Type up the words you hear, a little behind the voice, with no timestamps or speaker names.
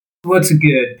What's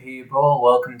good, people?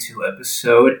 Welcome to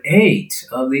episode 8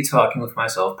 of the Talking with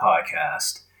Myself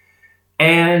podcast.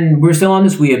 And we're still on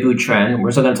this weeaboo trend. We're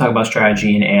still going to talk about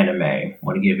strategy in anime. I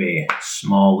want to give a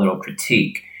small little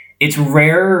critique. It's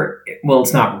rare. Well,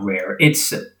 it's not rare.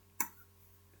 It's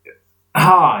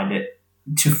odd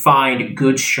to find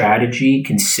good strategy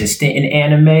consistent in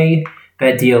anime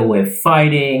that deal with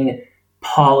fighting,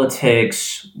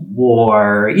 politics,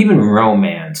 war, even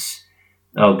romance.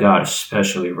 Oh god,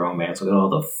 especially romance. Look at all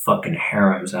the fucking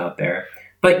harems out there.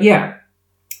 But yeah,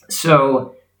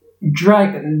 so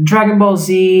Dragon Ball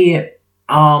Z,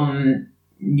 Yu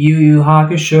Yu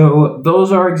Hakusho,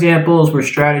 those are examples where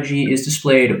strategy is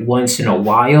displayed once in a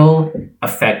while.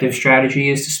 Effective strategy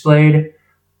is displayed.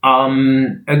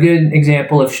 A good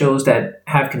example of shows that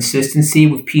have consistency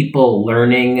with people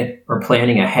learning or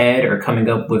planning ahead or coming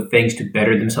up with things to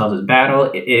better themselves as battle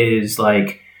is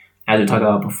like, as we talked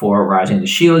about before, Rising of the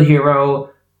Shield Hero.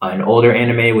 An older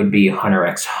anime would be Hunter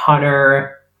x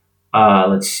Hunter.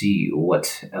 Let's see,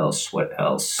 what else?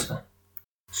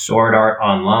 Sword Art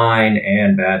Online,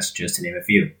 and that's just to name a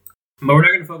few. But we're not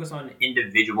going to focus on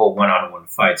individual one-on-one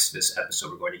fights this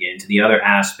episode. We're going to get into the other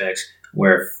aspects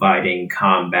where fighting,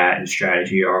 combat, and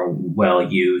strategy are well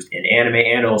used in anime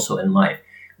and also in life.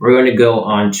 We're going to go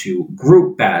on to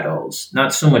group battles.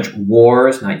 Not so much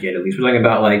wars, not yet at least. We're talking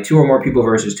about like 2 or more people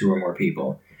versus 2 or more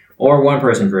people. Or one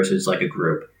person versus like a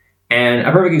group. And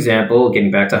a perfect example,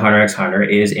 getting back to Hunter x Hunter,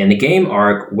 is in the game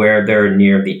arc where they're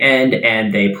near the end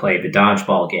and they play the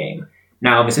dodgeball game.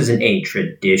 Now, this isn't a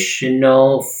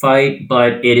traditional fight,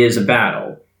 but it is a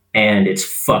battle. And it's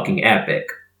fucking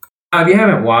epic. Now, if you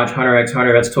haven't watched Hunter x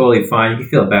Hunter, that's totally fine. You can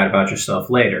feel bad about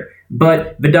yourself later.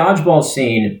 But the dodgeball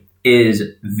scene is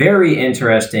very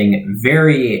interesting,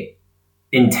 very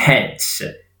intense,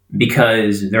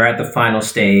 because they're at the final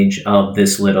stage of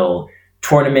this little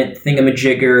tournament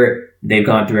thingamajigger. They've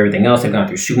gone through everything else. They've gone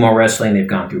through sumo wrestling. They've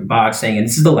gone through boxing. And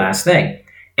this is the last thing.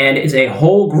 And it's a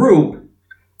whole group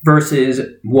versus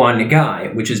one guy,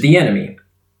 which is the enemy.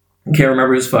 I can't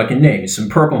remember his fucking name. He's some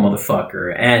purple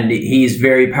motherfucker. And he's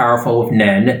very powerful with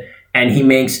Nen. And he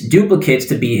makes duplicates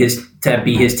to be his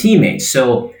teammates.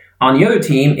 So on the other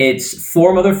team, it's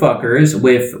 4 motherfuckers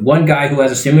with one guy who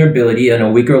has a similar ability on a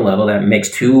weaker level that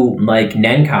makes 2 like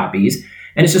Nen copies.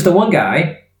 And it's just the one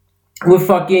guy with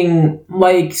fucking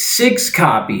like 6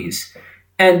 copies.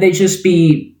 And he'd just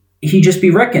be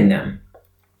wrecking them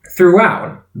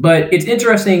throughout. But it's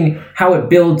interesting how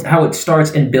it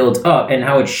starts and builds up and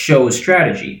how it shows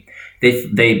strategy.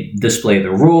 They display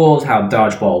the rules, how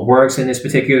dodgeball works in this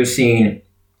particular scene,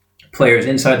 players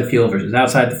inside the field versus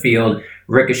outside the field,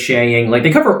 ricocheting. Like,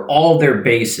 they cover all their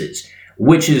bases,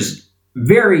 which is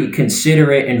very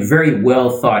considerate and very well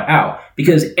thought out,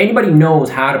 because anybody knows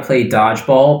how to play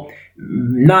dodgeball.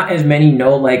 Not as many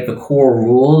know like the core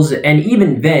rules, and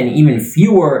even then, even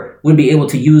fewer would be able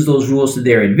to use those rules to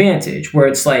their advantage, where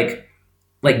it's like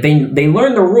they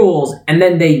learn the rules and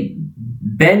then they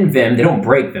bend them. They don't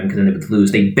break them because then they would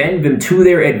lose. They bend them to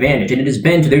their advantage, and it is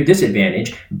bent to their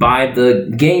disadvantage by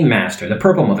the game master, the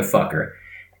purple motherfucker.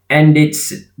 And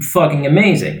it's fucking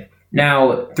amazing.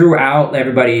 Now, throughout,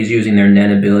 everybody is using their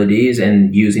Nen abilities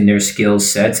and using their skill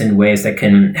sets in ways that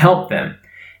can help them.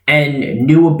 And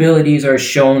new abilities are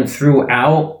shown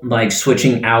throughout, like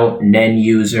switching out Nen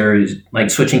users, like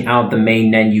switching out the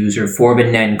main Nen user for the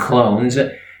Nen clones,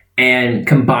 and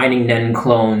combining Nen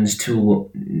clones to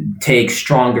take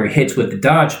stronger hits with the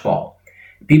dodgeball.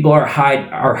 People are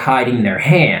hiding their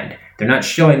hand. They're not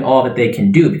showing all that they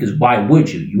can do, because why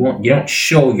would you? You don't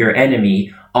show your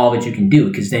enemy all that you can do,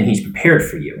 because then he's prepared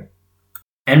for you.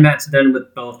 And that's done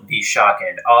with both the shock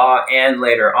and awe, and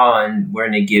later on,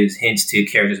 when it gives hints to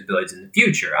characters' abilities in the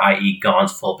future, i.e.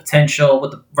 Gon's full potential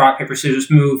with the rock, paper,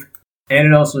 scissors move. And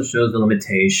it also shows the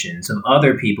limitations of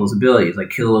other people's abilities, like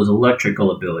Killua's electrical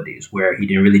abilities, where he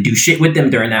didn't really do shit with them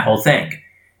during that whole thing.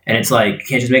 And it's like, you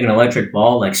can't just make an electric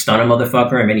ball, like stun a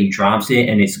motherfucker, and then he drops it,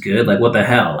 and it's good? Like, what the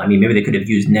hell? I mean, maybe they could have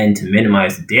used Nen to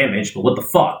minimize the damage, but what the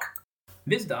fuck?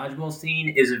 This dodgeball scene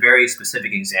is a very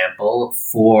specific example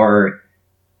for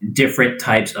different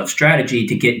types of strategy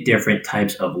to get different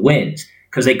types of wins.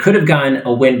 Because they could have gotten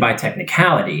a win by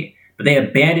technicality, but they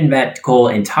abandoned that goal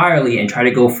entirely and try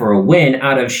to go for a win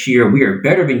out of sheer, we are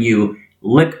better than you,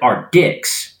 lick our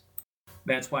dicks.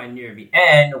 That's why near the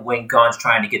end, when Gon's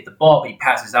trying to get the ball, but he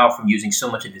passes out from using so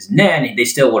much of his Nen, they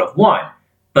still would have won.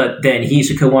 But then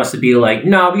Hisoka wants to be like,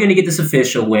 no, we're going to get this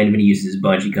official win, when he uses his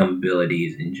bungee gum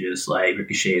abilities and just like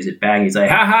ricochets it back. He's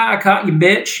like, ha, I caught you,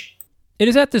 bitch. It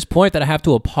is at this point that I have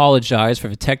to apologize for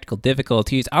the technical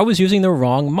difficulties. I was using the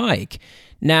wrong mic.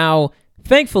 Now,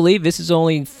 Thankfully, this is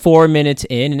only 4 minutes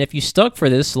in, and if you stuck for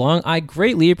this long, I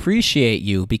greatly appreciate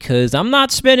you, because I'm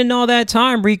not spending all that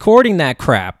time recording that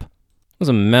crap. It was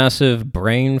a massive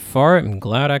brain fart. I'm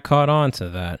glad I caught on to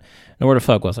that. Now, where the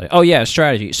fuck was I? Oh, yeah,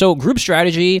 strategy. So, group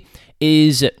strategy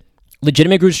is...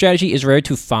 Legitimate group strategy is rare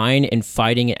to find in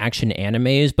fighting and action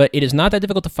animes, but it is not that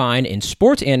difficult to find in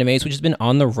sports animes, which has been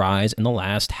on the rise in the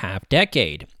last half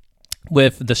decade.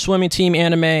 With the swimming team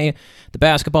anime, the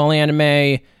basketball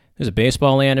anime, there's a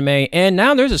baseball anime, and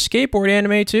now there's a skateboard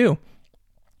anime too.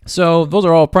 So those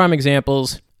are all prime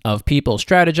examples of people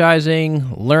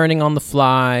strategizing, learning on the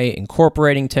fly,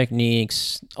 incorporating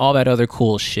techniques, all that other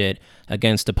cool shit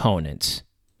against opponents.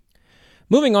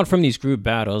 Moving on from these group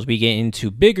battles, we get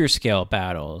into bigger scale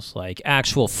battles, like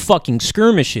actual fucking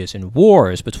skirmishes and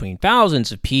wars between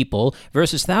thousands of people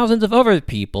versus thousands of other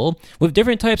people with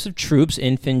different types of troops,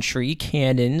 infantry,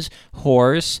 cannons,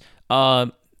 horse,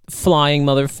 flying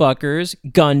motherfuckers,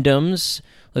 Gundams,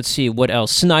 let's see, what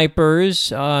else,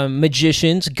 snipers,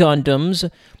 magicians, Gundams,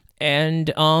 and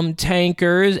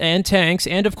tankers and tanks,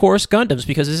 and of course Gundams,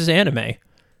 because this is anime.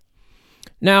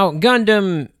 Now,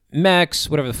 Gundam... mechs,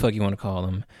 whatever the fuck you want to call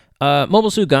them. Mobile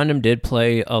Suit Gundam did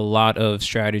play a lot of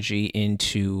strategy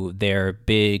into their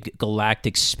big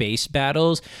galactic space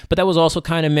battles, but that was also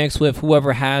kind of mixed with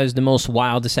whoever has the most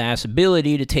wildest ass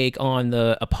ability to take on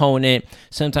the opponent.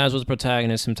 Sometimes it was the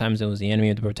protagonist, sometimes it was the enemy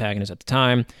of the protagonist at the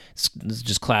time. It's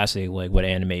just classic, like what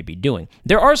anime be doing.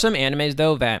 There are some animes,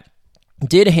 though, that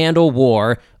did handle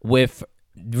war with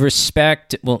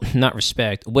respect, well, not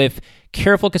respect, with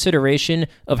careful consideration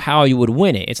of how you would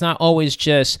win it. It's not always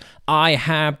just, I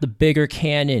have the bigger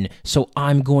cannon, so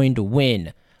I'm going to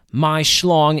win. My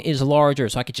schlong is larger,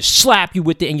 so I could just slap you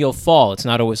with it and you'll fall. It's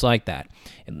not always like that.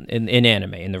 In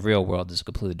anime, in the real world, it's a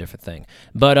completely different thing.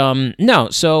 But, no,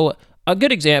 so... a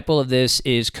good example of this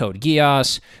is Code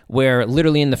Geass, where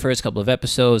literally in the first couple of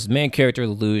episodes, the main character,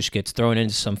 Lelouch, gets thrown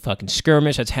into some fucking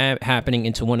skirmish that's happening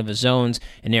into one of the zones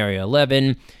in Area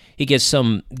 11. He gets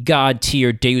some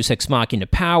god-tier Deus Ex Machina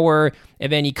power,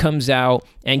 and then he comes out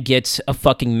and gets a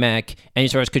fucking mech, and he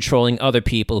starts controlling other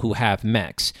people who have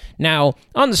mechs. Now,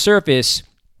 on the surface...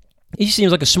 he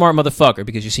seems like a smart motherfucker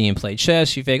because you see him play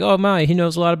chess. You think, oh my, he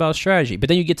knows a lot about strategy. But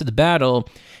then you get to the battle,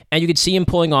 and you can see him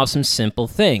pulling off some simple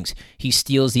things. He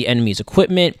steals the enemy's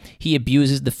equipment. He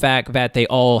abuses the fact that they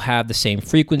all have the same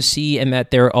frequency and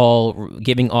that they're all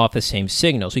giving off the same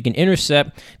signal. So he can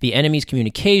intercept the enemy's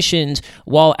communications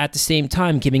while at the same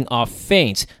time giving off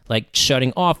feints, like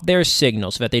shutting off their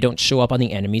signals so that they don't show up on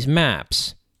the enemy's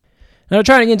maps. Now,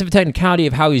 trying to get into the technicality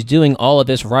of how he's doing all of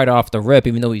this right off the rip,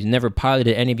 even though he's never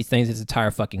piloted any of these things his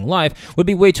entire fucking life, would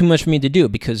be way too much for me to do,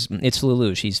 because it's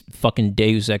Lelouch. He's fucking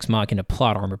Deus Ex Machina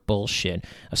plot armor bullshit.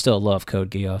 I still love Code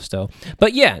Geass, though.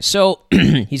 But yeah, so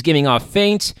he's giving off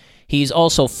feints. He's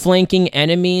also flanking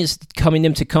enemies, coming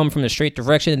them to come from the straight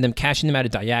direction and then catching them at a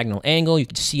diagonal angle. You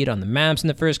can see it on the maps in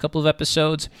the first couple of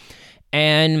episodes.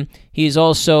 And he's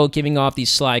also giving off these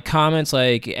sly comments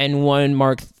like N1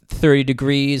 Mark 30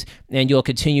 degrees, and you'll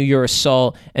continue your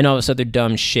assault, and all this other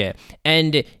dumb shit.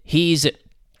 And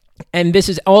this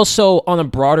is also on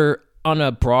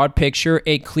a broad picture,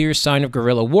 a clear sign of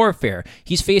guerrilla warfare.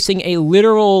 He's facing a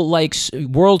literal, like,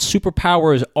 world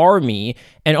superpowers army,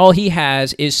 and all he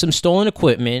has is some stolen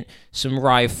equipment, some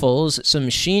rifles, some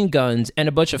machine guns, and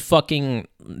a bunch of fucking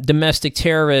domestic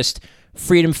terrorist,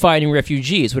 freedom-fighting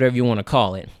refugees, whatever you want to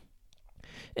call it.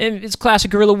 And it's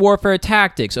classic guerrilla warfare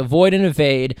tactics. Avoid and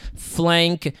evade,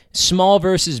 flank, small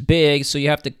versus big, so you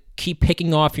have to keep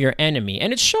picking off your enemy.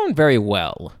 And it's shown very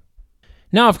well.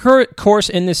 Now, of course,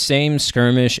 in the same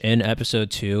skirmish in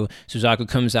episode 2, Suzaku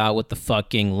comes out with the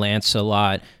fucking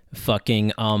Lancelot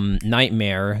fucking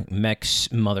nightmare mechs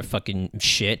motherfucking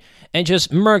shit and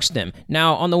just murks them.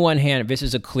 Now, on the one hand, this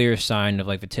is a clear sign of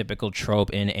like the typical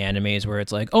trope in animes where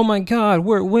it's like, oh my god,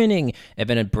 we're winning, and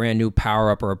then a brand new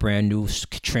power-up or a brand new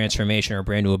transformation or a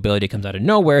brand new ability comes out of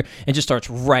nowhere and just starts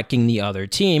wrecking the other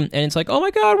team, and it's like, oh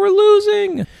my god, we're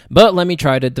losing. But let me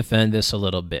try to defend this a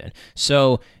little bit.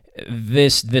 So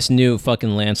this new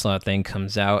fucking Lancelot thing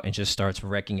comes out and just starts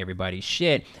wrecking everybody's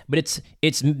shit, but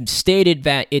it's stated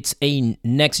that it's a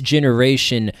next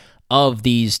generation of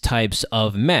these types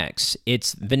of mechs.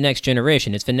 It's the next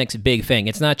generation. It's the next big thing.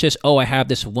 It's not just, oh, I have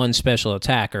this one special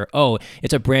attack, or, oh,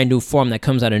 it's a brand new form that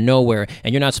comes out of nowhere,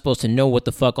 and you're not supposed to know what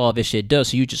the fuck all this shit does,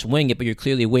 so you just wing it, but you're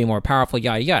clearly way more powerful,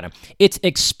 yada yada. It's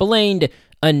explained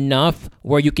enough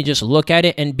where you can just look at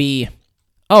it and be,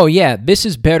 oh yeah, this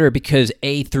is better because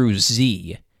A through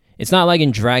Z. It's not like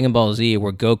in Dragon Ball Z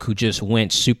where Goku just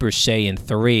went Super Saiyan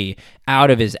 3 out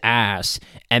of his ass,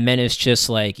 and then it's just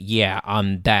like, yeah,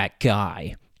 I'm that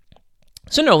guy.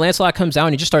 So no, Lancelot comes out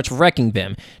and he just starts wrecking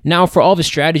them. Now, for all the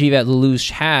strategy that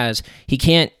Lelouch has, he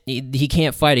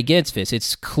can't fight against this.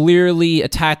 It's clearly a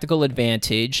tactical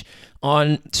advantage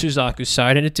on Suzaku's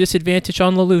side and a disadvantage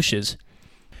on Lelouch's.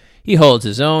 He holds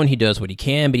his own, he does what he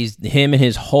can, but him and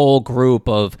his whole group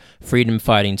of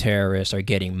freedom-fighting terrorists are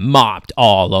getting mopped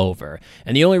all over.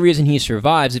 And the only reason he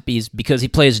survives is because he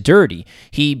plays dirty.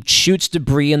 He shoots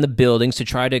debris in the buildings to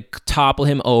try to topple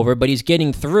him over, but he's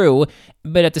getting through.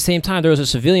 But at the same time, there was a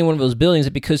civilian in one of those buildings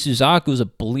that, because Suzaku's a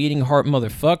bleeding heart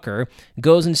motherfucker,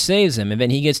 goes and saves him, and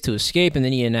then he gets to escape, and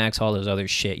then he enacts all this other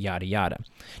shit, yada yada.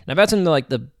 Now that's in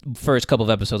the first couple of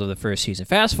episodes of the first season.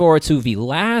 Fast forward to the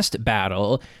last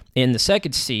battle in the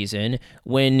second season,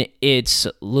 when it's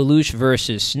Lelouch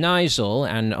versus Schneisel,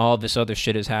 and all this other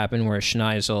shit has happened where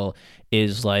Schneisel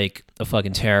is like a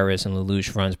fucking terrorist and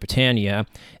Lelouch runs Britannia.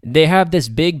 They have this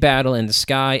big battle in the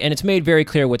sky, and it's made very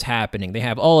clear what's happening. They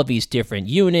have all of these different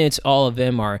units. All of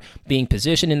them are being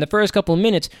positioned. In the first couple of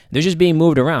minutes, they're just being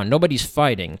moved around. Nobody's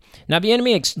fighting. Now, the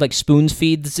anime like spoon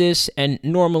feeds this, and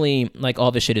normally like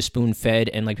all this shit is spoon fed,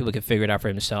 and like people can figure it out for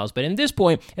themselves. But in this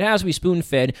point, it has to be spoon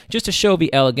fed just to show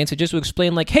the elegance and just to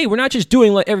explain like, hey, we're not just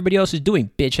doing what everybody else is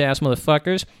doing, bitch ass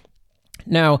motherfuckers.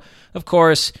 Now, of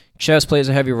course, chess plays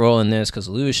a heavy role in this because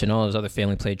Lelouch and all his other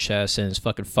family played chess, and his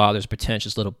fucking father's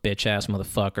pretentious little bitch-ass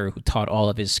motherfucker who taught all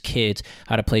of his kids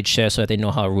how to play chess so that they know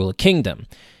how to rule a kingdom.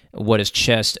 What does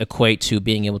chess equate to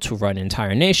being able to run an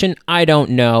entire nation? I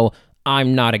don't know.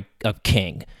 I'm not a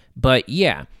king. But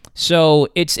yeah. So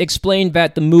it's explained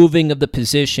that the moving of the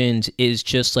positions is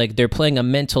just like they're playing a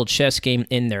mental chess game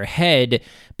in their head,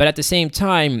 but at the same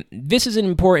time, this is an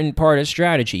important part of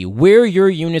strategy. Where your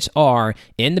units are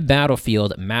in the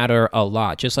battlefield matter a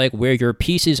lot, just like where your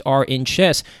pieces are in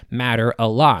chess matter a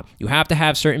lot. You have to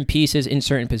have certain pieces in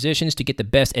certain positions to get the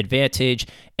best advantage,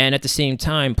 and at the same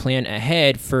time, plan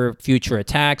ahead for future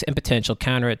attacks and potential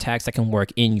counterattacks that can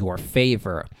work in your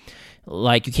favor.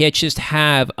 Like, you can't just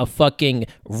have a fucking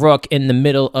rook in the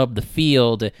middle of the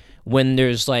field when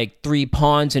there's like 3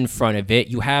 pawns in front of it.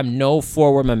 You have no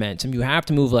forward momentum. You have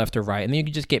to move left or right, and then you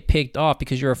can just get picked off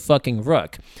because you're a fucking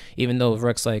rook. Even though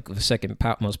rook's like the second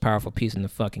most powerful piece in the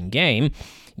fucking game,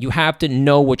 you have to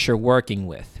know what you're working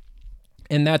with.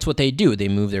 And that's what they do. They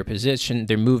move their position,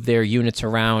 they move their units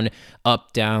around,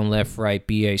 up, down, left, right,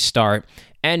 BA, start.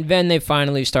 And then they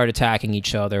finally start attacking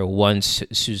each other once fucking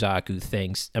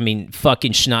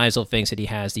Schneisel thinks that he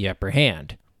has the upper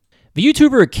hand. The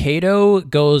YouTuber Kato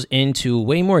goes into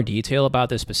way more detail about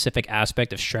the specific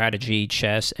aspect of strategy,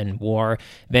 chess, and war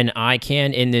than I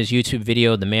can in this YouTube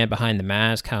video, The Man Behind the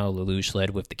Mask, How Lelouch Led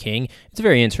with the King. It's a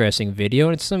very interesting video,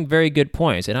 and it's some very good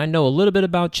points. And I know a little bit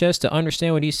about chess to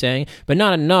understand what he's saying, but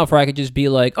not enough where I could just be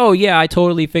like, oh yeah, I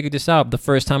totally figured this out the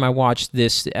first time I watched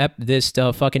this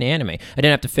fucking anime. I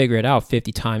didn't have to figure it out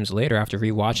 50 times later after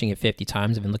rewatching it 50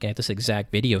 times and been looking at this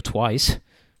exact video twice.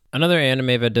 Another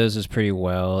anime that does this pretty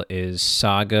well is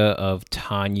Saga of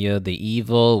Tanya the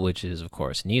Evil, which is, of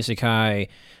course, an isekai,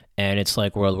 and it's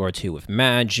like World War II with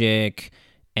magic,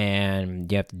 and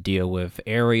you have to deal with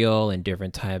Ariel and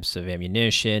different types of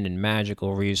ammunition and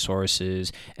magical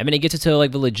resources. I mean, it gets into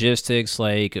like the logistics,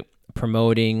 like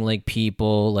promoting like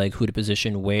people, like who to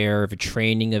position where, the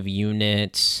training of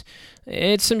units.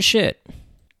 It's some shit.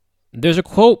 There's a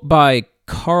quote by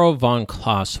Karl von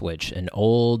Clausewitz, an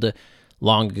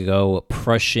long ago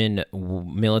Prussian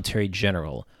military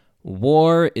general.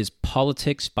 War is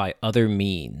politics by other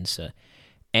means.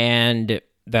 And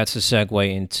that's a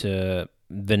segue into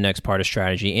the next part of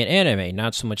strategy in anime.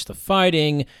 Not so much the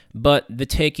fighting, but the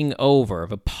taking over,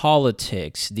 the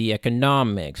politics, the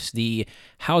economics, the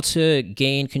how to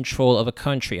gain control of a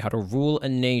country, how to rule a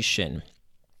nation.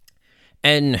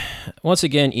 And once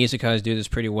again, isekais do this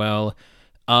pretty well.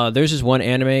 There's this one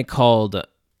anime called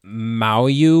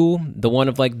Maoyu, the one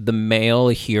of like the male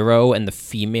hero and the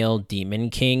female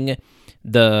demon king,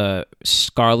 the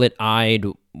scarlet-eyed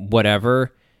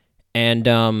whatever.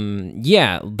 And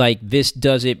yeah, like this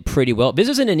does it pretty well. This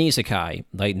isn't an isekai.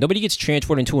 Like, nobody gets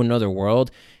transported into another world.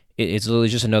 It's literally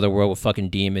just another world with fucking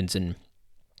demons and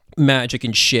magic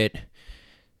and shit.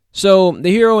 So the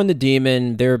hero and the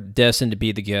demon, they're destined to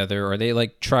be together, or they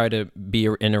like try to be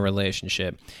in a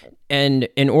relationship. And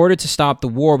in order to stop the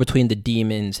war between the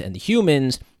demons and the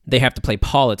humans, they have to play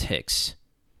politics.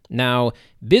 Now,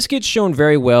 this gets shown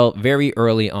very well very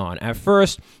early on. At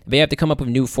first, they have to come up with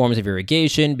new forms of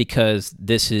irrigation because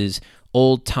this is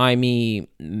old-timey,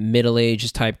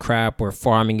 middle-ages type crap where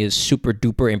farming is super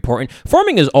duper important.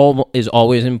 Farming is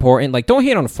always important. Like, don't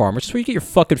hate on farmers. It's where you get your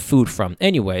fucking food from.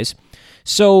 Anyways,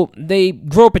 So they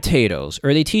grow potatoes,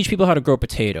 or they teach people how to grow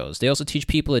potatoes. They also teach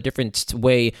people a different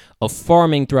way of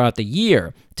farming throughout the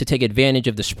year to take advantage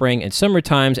of the spring and summer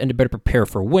times and to better prepare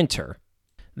for winter.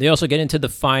 They also get into the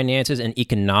finances and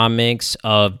economics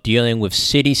of dealing with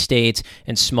city-states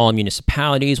and small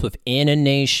municipalities within a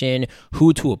nation,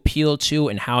 who to appeal to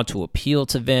and how to appeal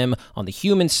to them. On the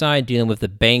human side, dealing with the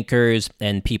bankers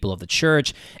and people of the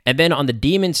church. And then on the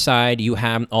demon side, you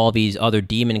have all these other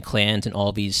demon clans and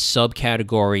all these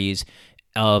subcategories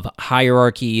of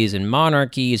hierarchies and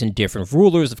monarchies and different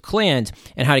rulers of clans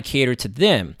and how to cater to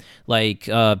them. Like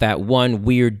that one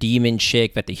weird demon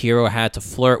chick that the hero had to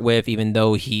flirt with, even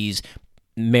though he's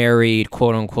married,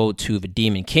 quote unquote, to the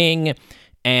demon king,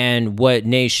 and what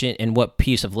nation and what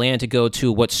piece of land to go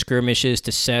to, what skirmishes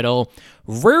to settle.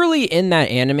 Rarely in that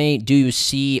anime do you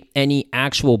see any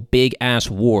actual big-ass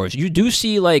wars. You do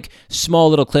see, like, small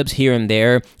little clips here and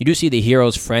there. You do see the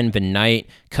hero's friend, the knight,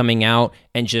 coming out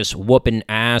and just whooping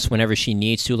ass whenever she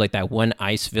needs to, like that one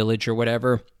ice village or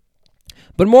whatever.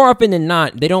 But more often than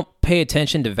not, they don't pay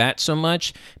attention to that so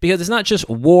much, because it's not just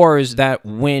wars that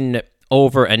win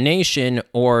over a nation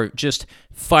or just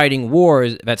fighting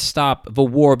wars that stop the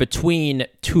war between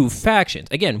two factions.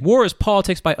 Again, war is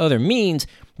politics by other means,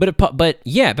 but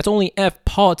yeah, that's only if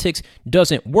politics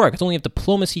doesn't work. It's only if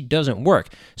diplomacy doesn't work.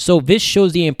 So this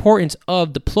shows the importance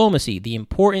of diplomacy, the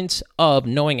importance of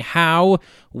knowing how,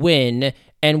 when,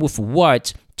 and with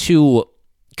what to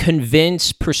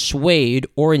convince, persuade,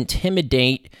 or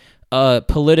intimidate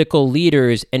political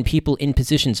leaders and people in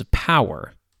positions of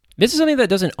power. This is something that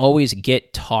doesn't always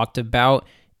get talked about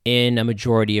in a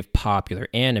majority of popular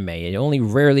anime. It only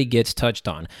rarely gets touched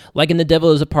on. Like in The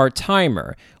Devil is a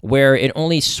Part-Timer, where it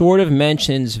only sort of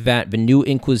mentions that the New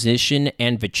Inquisition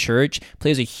and the Church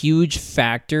plays a huge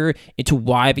factor into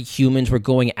why the humans were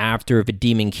going after the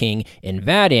Demon King in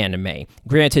that anime.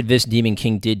 Granted, this Demon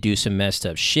King did do some messed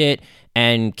up shit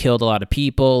and killed a lot of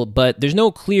people, but there's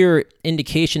no clear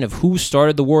indication of who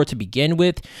started the war to begin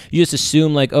with. You just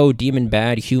assume, like, oh, demon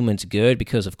bad, humans good,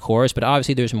 because of course, but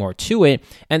obviously there's more to it,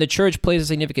 and the church plays a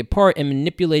significant part in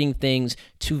manipulating things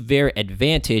to their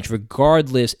advantage,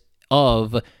 regardless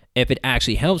of if it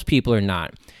actually helps people or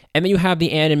not. And then you have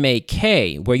the anime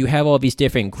K, where you have all these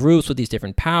different groups with these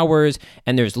different powers,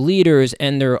 and there's leaders,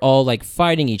 and they're all, like,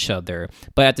 fighting each other.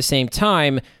 But at the same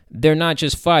time, they're not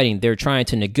just fighting. They're trying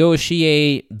to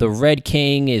negotiate. The Red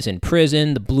King is in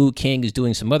prison. The Blue King is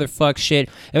doing some other fuck shit.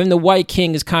 And then the White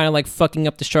King is kind of, like, fucking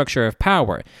up the structure of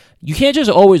power. You can't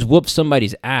just always whoop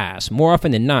somebody's ass. More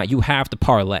often than not, you have to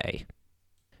parlay.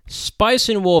 Spice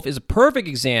and Wolf is a perfect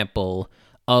example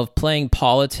of playing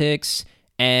politics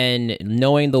and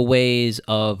knowing the ways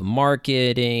of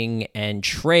marketing and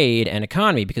trade and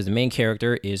economy, because the main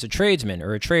character is a tradesman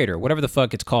or a trader, whatever the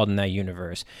fuck it's called in that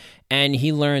universe. And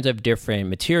he learns of different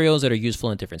materials that are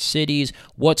useful in different cities,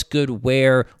 what's good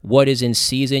where, what is in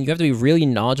season. You have to be really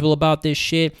knowledgeable about this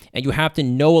shit, and you have to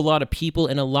know a lot of people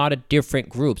in a lot of different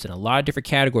groups, in a lot of different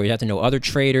categories. You have to know other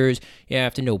traders, you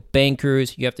have to know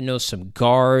bankers, you have to know some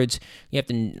guards, you have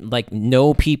to, like,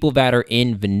 know people that are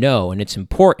in the know, and it's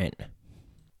important.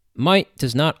 Might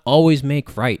does not always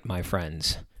make right, my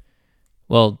friends.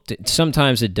 Well,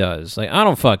 sometimes it does. Like, I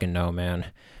don't fucking know, man.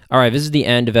 All right, this is the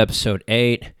end of episode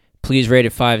 8. Please rate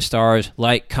it 5 stars,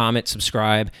 like, comment,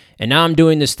 subscribe. And now I'm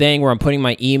doing this thing where I'm putting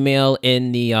my email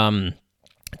in the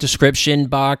description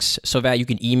box so that you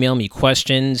can email me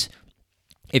questions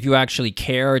if you actually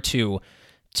care to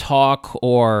talk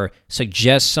or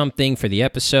suggest something for the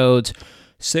episodes.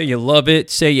 Say you love it,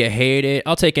 say you hate it.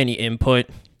 I'll take any input.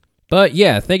 But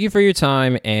yeah, thank you for your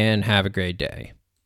time and have a great day.